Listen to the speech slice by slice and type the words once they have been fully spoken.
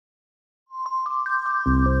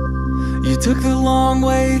You took the long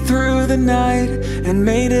way through the night and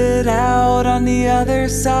made it out on the other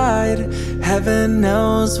side. Heaven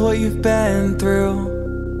knows what you've been through,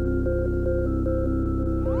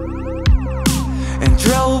 and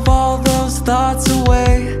drove all those thoughts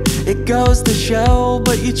away. It goes to show,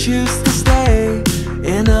 but you choose to stay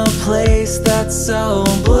in a place that's so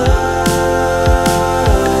blue.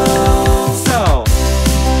 So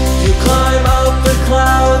you climb up the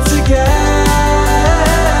clouds again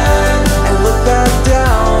and look back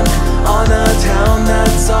down on a town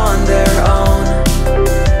that's on their own.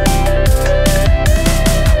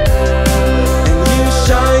 And you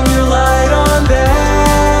shine your light on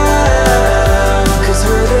them, 'cause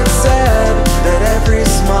heard it said that every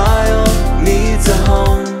smile needs a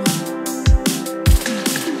home.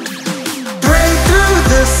 Break through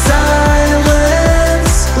the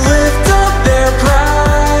silence, lift up their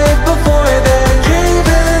pride before they cave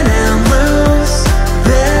in and lose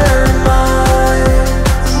their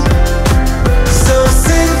minds. So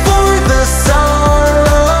sing for the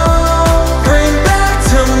sorrow, bring back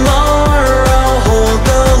tomorrow, hold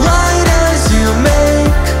the light as you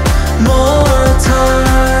make more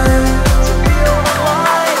time to feel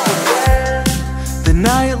alive again. The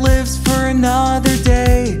night lives for another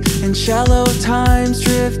day, and shallow times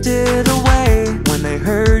drifted away when they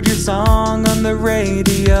heard your song on the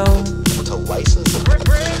radio. To license the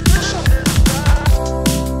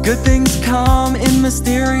Good things come in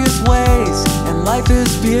mysterious ways, and life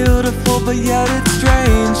is beautiful, but yet it's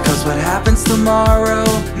strange. 'Cause what happens tomorrow,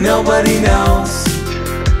 nobody knows.